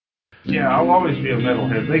Yeah, I'll always be a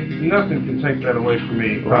metalhead. Nothing can take that away from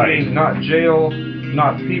me. Right. I mean, not jail,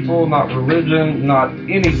 not people, not religion, not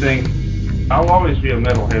anything. I'll always be a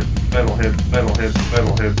metalhead, metalhead, metalhead,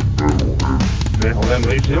 metalhead, metalhead,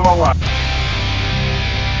 metalhead, all right.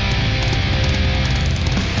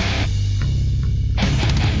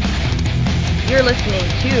 You're listening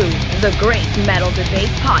to the Great Metal Debate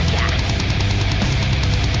Podcast.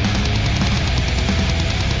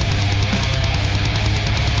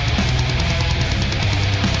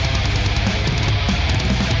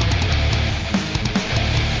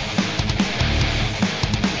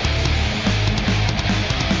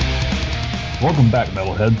 Welcome back,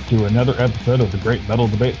 Metalheads, to another episode of the Great Metal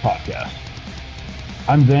Debate Podcast.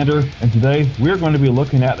 I'm Xander, and today we're going to be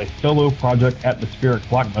looking at a solo project atmospheric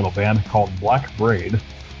black metal band called Blackbraid.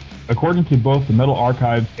 According to both the Metal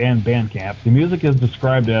Archives and Bandcamp, the music is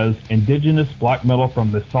described as indigenous black metal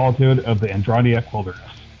from the solitude of the Androniac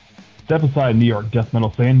wilderness. Step aside, New York death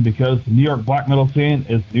metal scene, because the New York black metal scene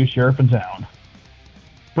is the new sheriff in town.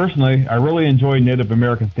 Personally, I really enjoy Native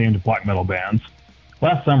American-themed black metal bands.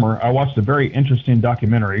 Last summer, I watched a very interesting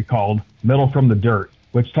documentary called Metal from the Dirt,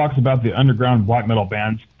 which talks about the underground black metal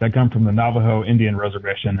bands that come from the Navajo Indian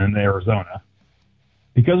Reservation in Arizona.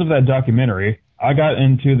 Because of that documentary, I got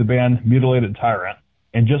into the band Mutilated Tyrant,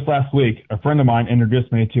 and just last week, a friend of mine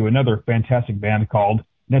introduced me to another fantastic band called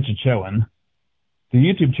Nechichewin. The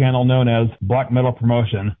YouTube channel known as Black Metal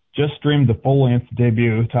Promotion just streamed the full-length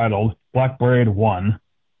debut titled Blackbraid 1.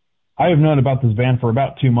 I have known about this band for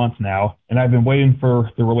about 2 months now, and I've been waiting for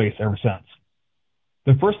the release ever since.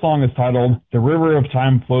 The first song is titled The River of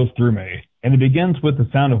Time Flows Through Me, and it begins with the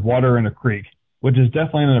sound of water in a creek, which is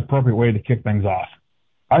definitely an appropriate way to kick things off.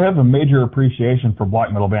 I have a major appreciation for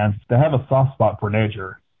black metal bands that have a soft spot for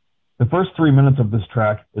nature. The first 3 minutes of this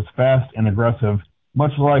track is fast and aggressive,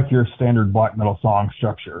 much like your standard black metal song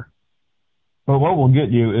structure. But what will get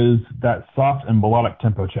you is that soft and melodic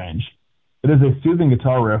tempo change. It is a soothing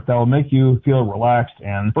guitar riff that will make you feel relaxed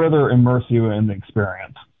and further immerse you in the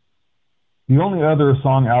experience. The only other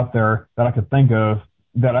song out there that I could think of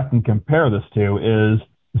that I can compare this to is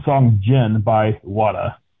the song Jinn by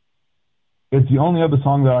Wada. It's the only other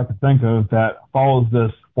song that I could think of that follows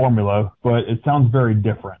this formula, but it sounds very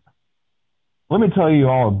different. Let me tell you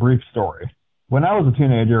all a brief story. When I was a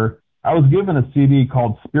teenager, I was given a CD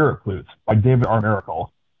called Spirit Flutes by David R.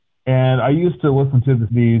 Miracle. And I used to listen to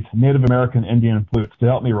these Native American Indian flutes to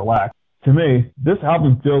help me relax. To me, this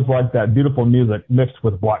album feels like that beautiful music mixed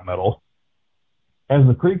with black metal. As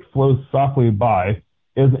the creek flows softly by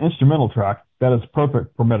is an instrumental track that is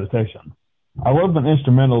perfect for meditation. I love when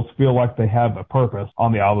instrumentals feel like they have a purpose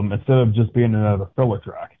on the album instead of just being another filler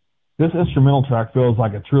track. This instrumental track feels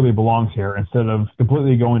like it truly belongs here instead of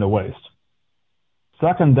completely going to waste.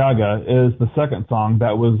 Sakandaga is the second song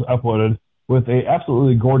that was uploaded with a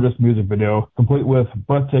absolutely gorgeous music video, complete with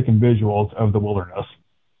breathtaking visuals of the wilderness.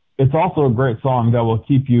 It's also a great song that will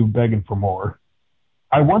keep you begging for more.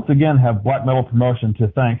 I once again have Black Metal Promotion to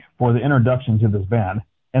thank for the introduction to this band,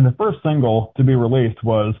 and the first single to be released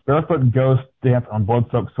was Barefoot Ghost Dance on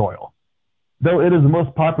Blood-Soaked Soil. Though it is the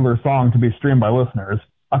most popular song to be streamed by listeners,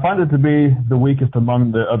 I find it to be the weakest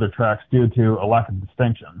among the other tracks due to a lack of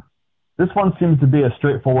distinction. This one seems to be a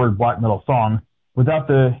straightforward black metal song, without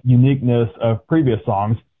the uniqueness of previous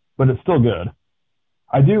songs, but it's still good.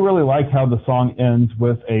 I do really like how the song ends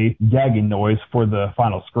with a gagging noise for the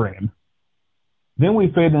final scream. Then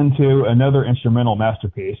we fade into another instrumental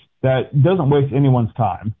masterpiece that doesn't waste anyone's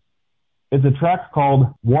time. It's a track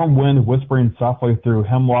called Warm Wind Whispering Softly Through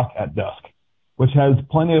Hemlock at Dusk, which has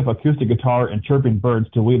plenty of acoustic guitar and chirping birds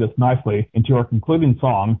to lead us nicely into our concluding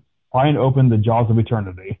song, Prying Open the Jaws of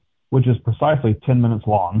Eternity, which is precisely 10 minutes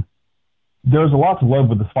long. There's a lot to love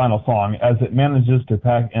with this final song, as it manages to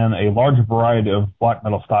pack in a large variety of black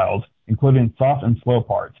metal styles, including soft and slow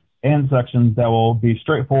parts, and sections that will be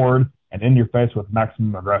straightforward and in your face with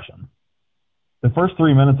maximum aggression. The first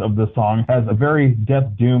 3 minutes of this song has a very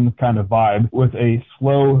Death Doom kind of vibe, with a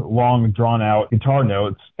slow, long, drawn-out guitar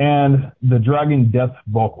notes and the dragging death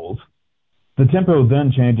vocals. The tempo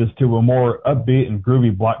then changes to a more upbeat and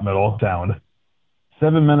groovy black metal sound.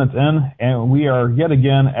 7 minutes in, and we are yet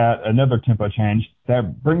again at another tempo change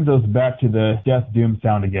that brings us back to the Death Doom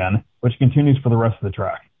sound again, which continues for the rest of the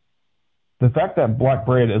track. The fact that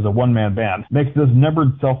Blackbraid is a one-man band makes this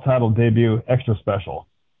numbered self-titled debut extra special.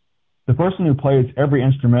 The person who plays every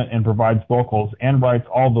instrument and provides vocals and writes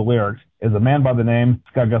all the lyrics is a man by the name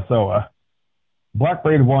Skagasoa.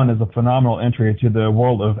 Blackbraid 1 is a phenomenal entry to the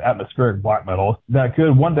world of atmospheric black metal that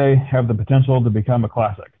could one day have the potential to become a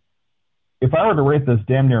classic. If I were to rate this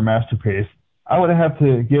damn near masterpiece, I would have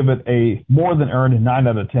to give it a more than earned 9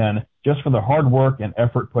 out of 10 just for the hard work and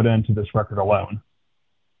effort put into this record alone.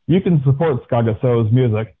 You can support Skagaso's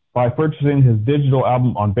music by purchasing his digital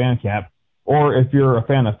album on Bandcamp, or if you're a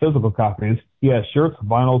fan of physical copies, he has shirts,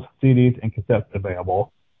 vinyls, CDs, and cassettes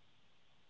available.